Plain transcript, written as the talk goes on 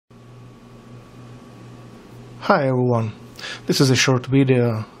Hi everyone, this is a short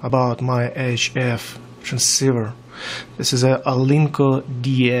video about my HF transceiver. This is a Alinco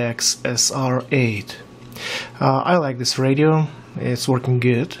DX-SR8. I like this radio, it's working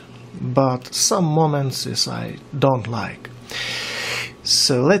good, but some moments I don't like.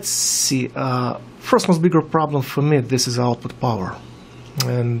 So let's see, first most bigger problem for me, this is output power.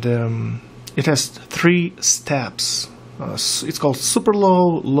 And it has three steps. It's called super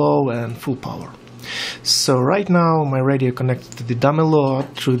low, low and full power. So right now my radio connected to the dummy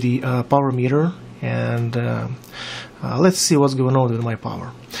load through the power meter, and let's see what's going on with my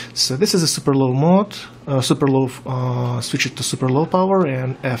power. So this is a super low mode, switch it to super low power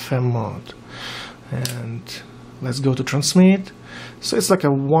and FM mode. And let's go to transmit. So it's like a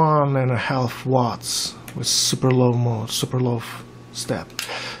 1.5 watts with super low mode, super low step.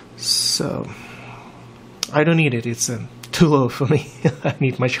 So I don't need it, it's too low for me. I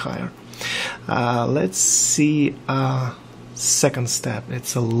need much higher. Let's see second step,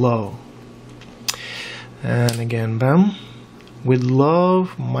 it's a low. And again, bam. With low,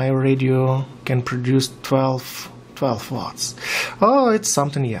 my radio can produce 12 watts. Oh, it's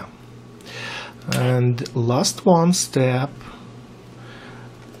something, yeah. And last one step,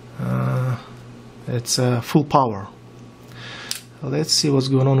 it's full power. Let's see what's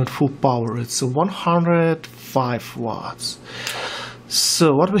going on with full power. It's 105 watts.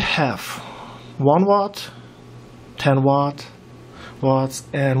 So what we have, 1 watt, 10 watts,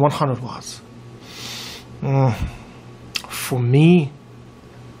 and 100 watts. For me,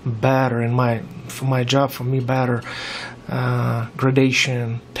 better for my job, better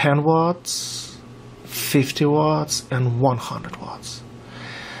gradation 10 watts, 50 watts, and 100 watts.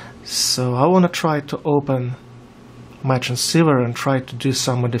 So I want to try to open my transceiver and try to do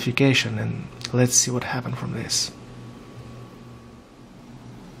some modification, and let's see what happens from this.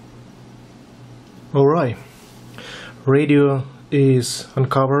 Alright, radio is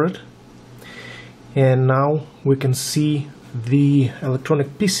uncovered, and now we can see the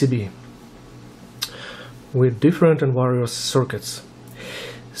electronic PCB with different and various circuits.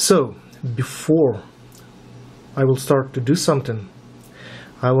 So before I will start to do something,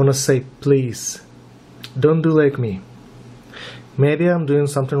 I want to say, please don't do like me. Maybe I'm doing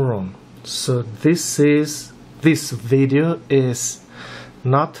something wrong. So this video is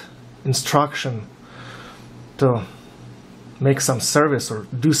not instruction to make some service or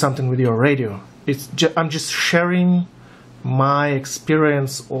do something with your radio. I'm just sharing my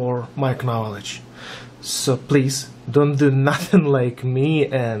experience or my knowledge. So please don't do nothing like me,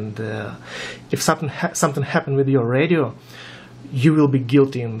 and if something happened with your radio, you will be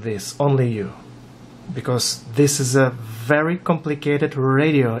guilty in this, only you, because this is a very complicated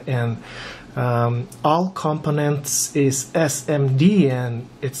radio, and all components is SMD, and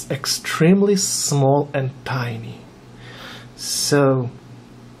it's extremely small and tiny. So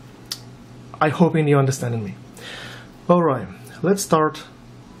I hope you understand me. Alright, let's start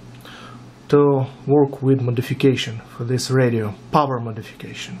to work with modification for this radio, power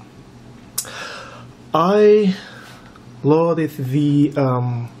modification. I loaded the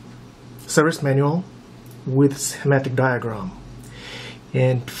service manual with schematic diagram,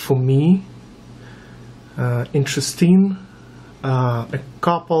 and for me interesting a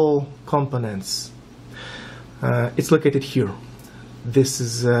couple components. It's located here. This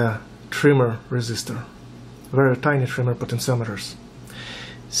is a trimmer resistor, very tiny trimmer potentiometers.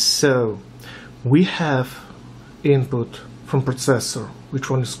 So we have input from processor, which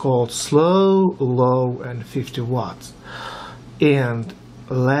one is called slow, low, and 50 watts. And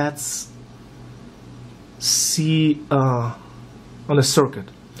let's see on a circuit.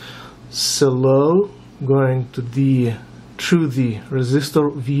 So low going to through the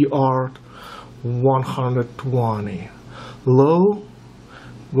resistor VR 120. Low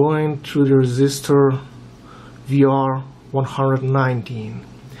going through the resistor VR 119.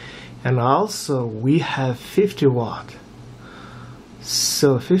 And also we have 50 watt.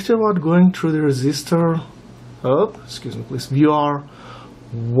 So 50 watt going through the resistor, excuse me please, VR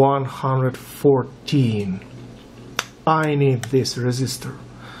 114. I need this resistor.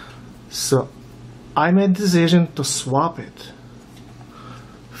 So I made the decision to swap it.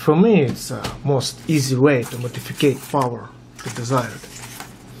 For me, it's the most easy way to modify power to desired.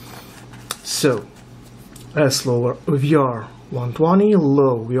 So S low VR 120,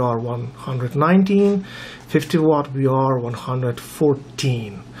 low VR 119, 50 watt VR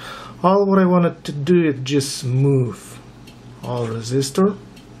 114. All what I wanted to do is just move all resistor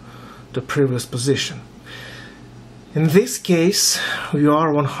to previous position. In this case,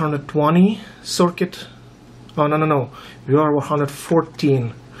 VR 120 circuit, VR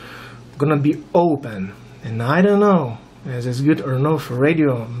 114 gonna be open And I don't know, is this good or no for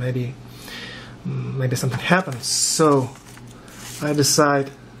radio? Maybe something happens. So I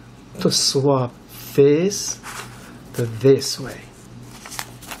decide to swap this to this way.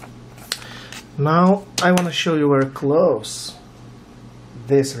 Now I want to show you very close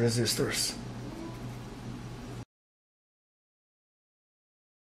these resistors.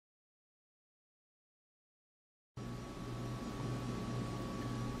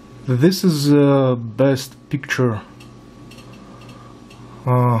 This is the best picture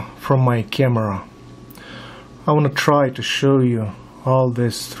from my camera. I want to try to show you all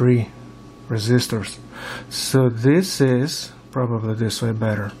these three resistors. So this is probably this way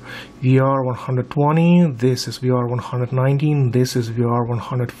better. VR120, this is VR119, this is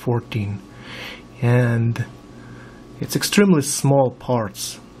VR114. And it's extremely small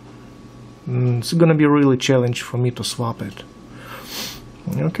parts. It's gonna be really challenge for me to swap it.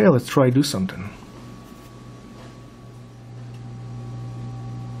 Okay, let's try do something.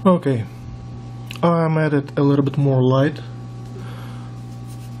 Okay, I'm added a little bit more light,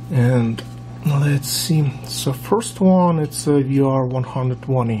 and let's see. So first one, it's a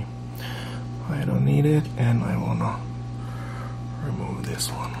VR120. I don't need it, and I wanna remove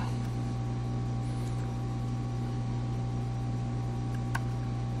this one.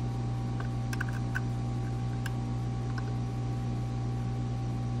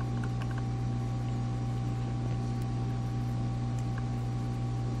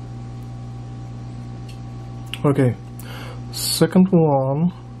 Okay, second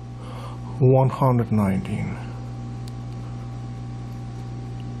one, 119.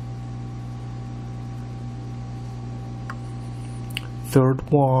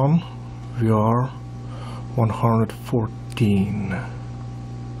 Third one, VR 114.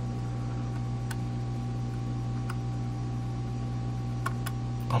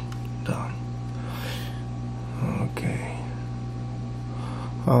 Oh, done. Okay.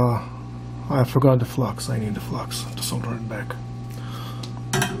 I forgot the flux. I need the flux to solder it back.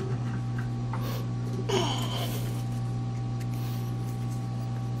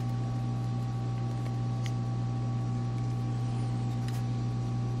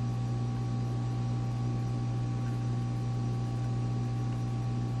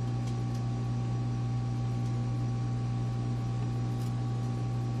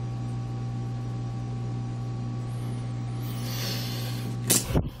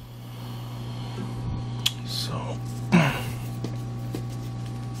 So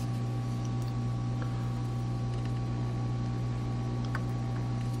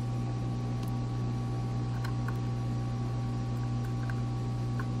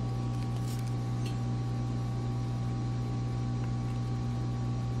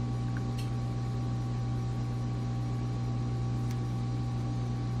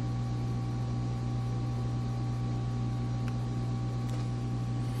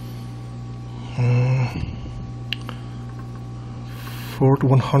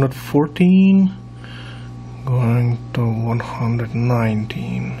 114 going to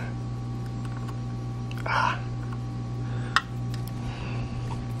 119.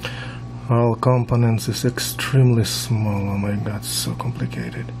 All components is extremely small. Oh my god, so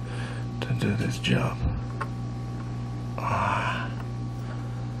complicated to do this job.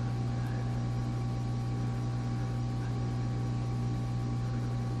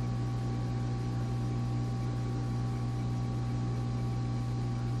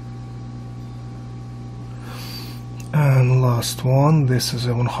 And last one, this is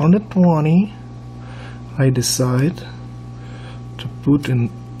a 120. I decide to put in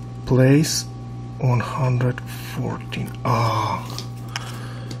place 114.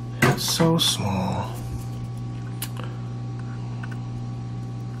 It's so small.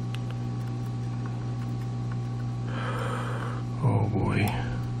 Oh boy.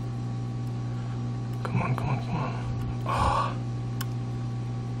 Come on, come on, come on.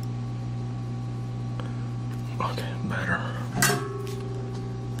 Okay, better.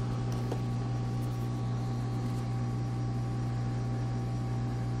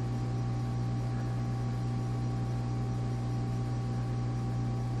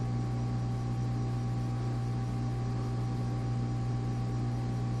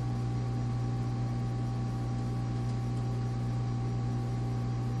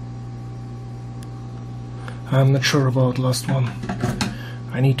 I'm not sure about last one.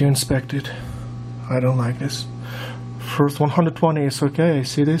 I need to inspect it. I don't like this. First 120 is okay.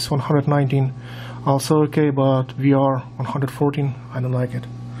 See this? 119 also okay, but VR 114, I don't like it.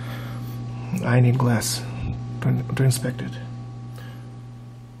 I need glass to inspect it.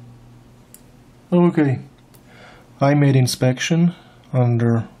 Okay, I made inspection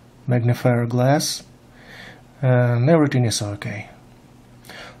under magnifier glass, and everything is okay.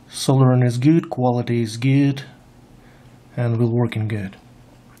 Soldering is good, quality is good, and will working good.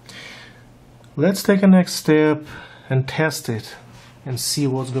 Let's take a next step and test it and see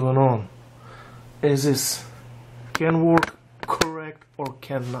what's going on. Is this can work correct or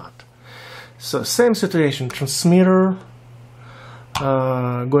cannot? So same situation, transmitter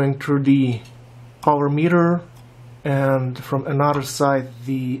going through the power meter, and from another side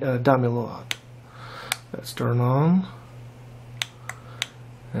the dummy load. Let's turn on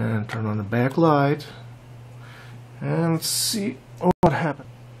and turn on the backlight and see what happened.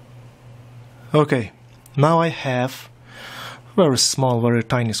 Okay, now I have a very small, very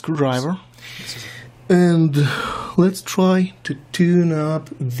tiny screwdriver, and let's try to tune up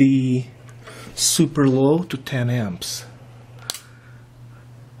the super low to 10 amps.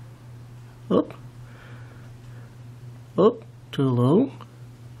 Up, too low.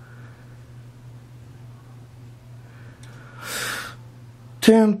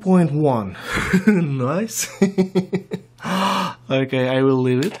 $10.1. Nice. Okay, I will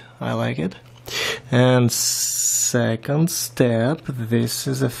leave it. I like it. And second step, this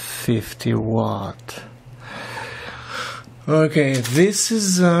is a 50 watt. Okay, this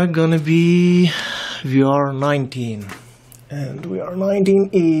is gonna be VR19, and VR19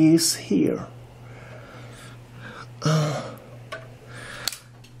 is here.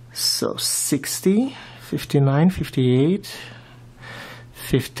 So 60, 59, 58,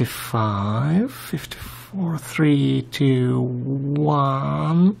 55, 54, 3, 2,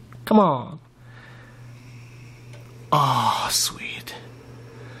 1. Come on. Oh, sweet.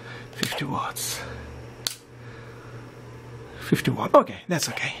 50 watts. 51. Okay, that's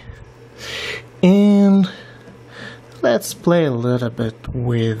okay. And let's play a little bit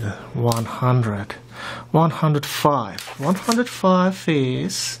with 100. 105. 105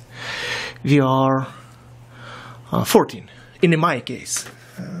 is VR 14 in my case.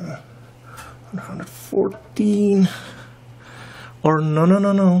 114. Or no,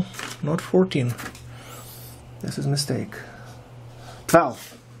 not 14. This is a mistake.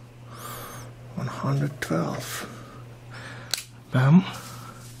 12. 112. Bam.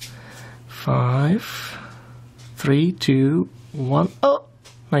 5, 3, 2, 1. Oh,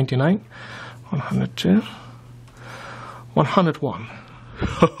 99. 102. 101.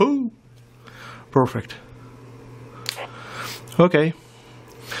 Perfect. Okay.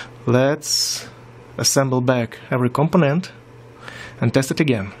 Let's assemble back every component and test it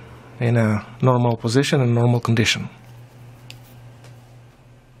again in a normal position and normal condition.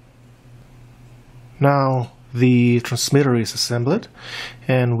 Now the transmitter is assembled,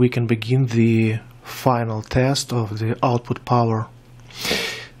 and we can begin the final test of the output power.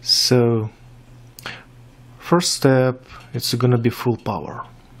 So first step, it's gonna be full power.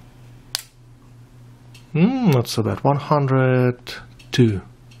 Not so bad. 102.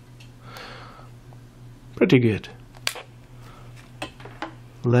 Pretty good.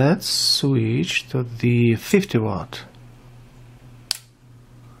 Let's switch to the 50 watt.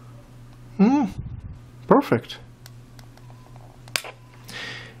 Perfect.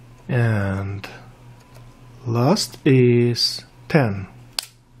 And last is 10.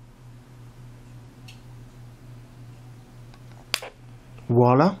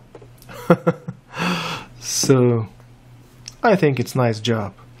 Voila. So I think it's nice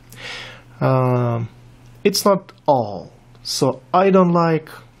job. It's not all. So I don't like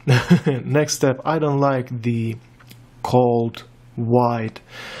next step, I don't like the cold white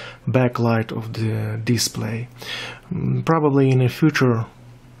backlight of the display. Probably in the future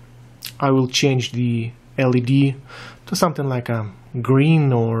I will change the LED to something like a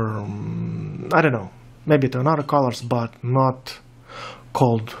green, or I don't know, maybe to another colors, but not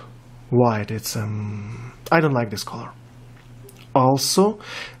cold white. It's I don't like this color. Also,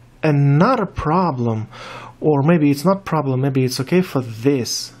 another problem, or maybe it's not problem, maybe it's okay for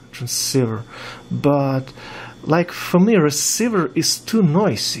this transceiver, but like for me, receiver is too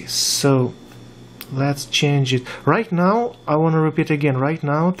noisy. So let's change it. Right now, I want to repeat again, right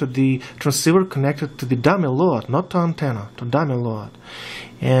now to the transceiver connected to the dummy load, not to antenna, to dummy load.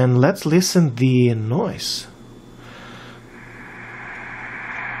 And let's listen the noise.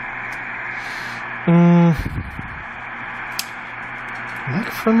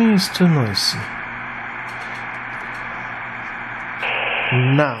 Like for me, it's too noisy.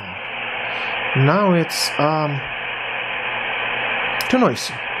 Now it's too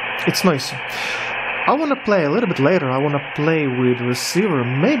noisy. It's noisy. I want to play a little bit later. I want to play with receiver.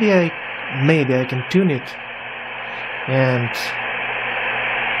 Maybe I can tune it, and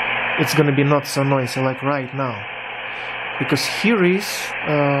it's gonna be not so noisy like right now. Because here is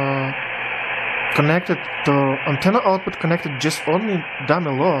connected to antenna output connected just only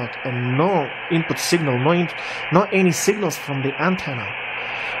dummy load and no input signal, no any signals from the antenna.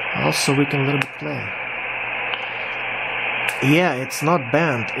 Also, we can a little bit play. Yeah, it's not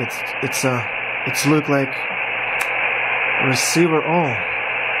bent. It's look like receiver. Oh,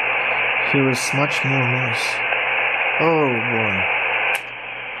 here is much more noise. Oh boy.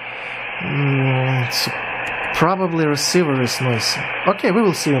 So probably receiver is noisy. Okay, we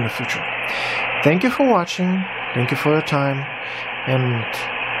will see you in the future. Thank you for watching. Thank you for your time. And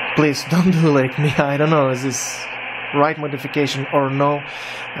please don't do like me. I don't know, is this right modification or no?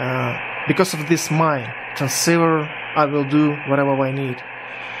 Because of this my transceiver, I will do whatever I need.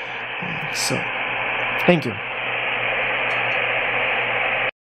 So, thank you.